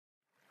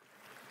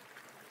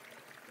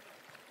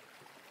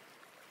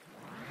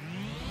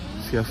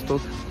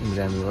Sziasztok,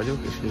 Imre vagyok,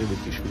 és egy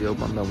rövid kis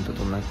videóban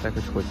bemutatom nektek,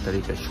 hogy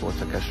telik egy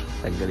sorcekes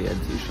reggeli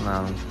edzésen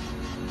állunk.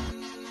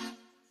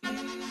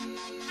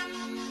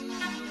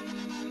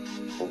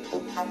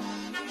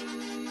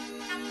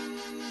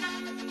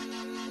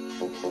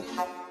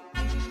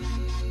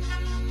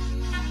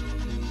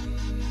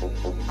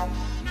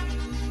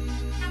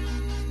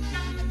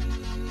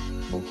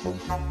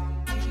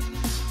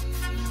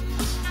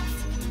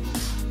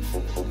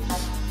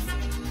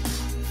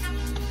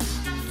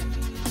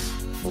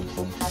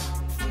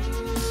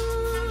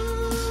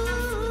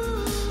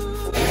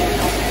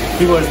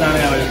 Tiborznál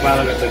el vagyok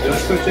válogatott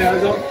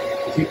gyorskocsiázó,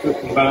 és itt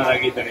tudtunk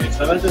bemelegíteni és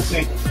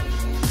levezetni.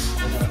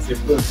 Nagyon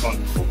szép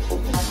körfont.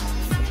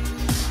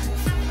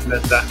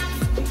 Illetve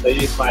ott a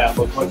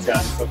jégpályából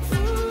kocsiázni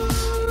szoktunk.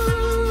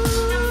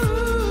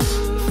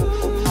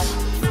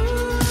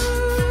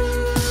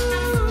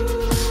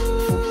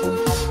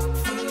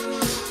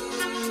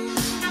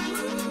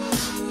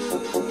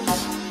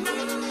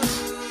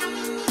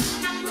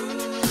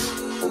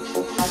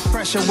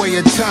 Pressure weigh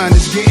a ton,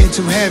 it's getting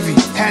too heavy.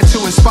 Had to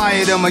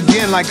inspire them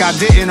again like I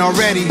didn't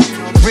already.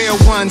 Real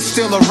ones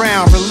still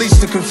around, release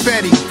the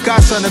confetti.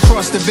 Got sun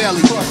across the belly.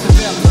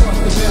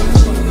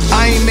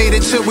 I ain't made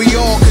it till we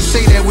all can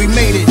say that we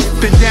made it.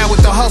 Been down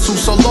with the hustle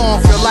so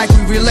long, feel like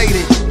we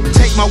related.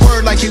 Take my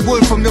word like you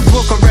would from the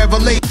book of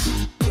Revelation.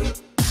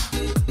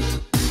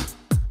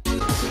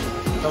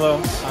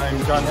 Hello, I'm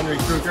John Henry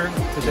Kruger.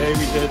 Today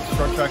we did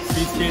short track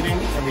speed skating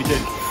and we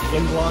did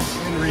spin blocks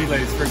and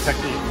relays for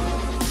technique.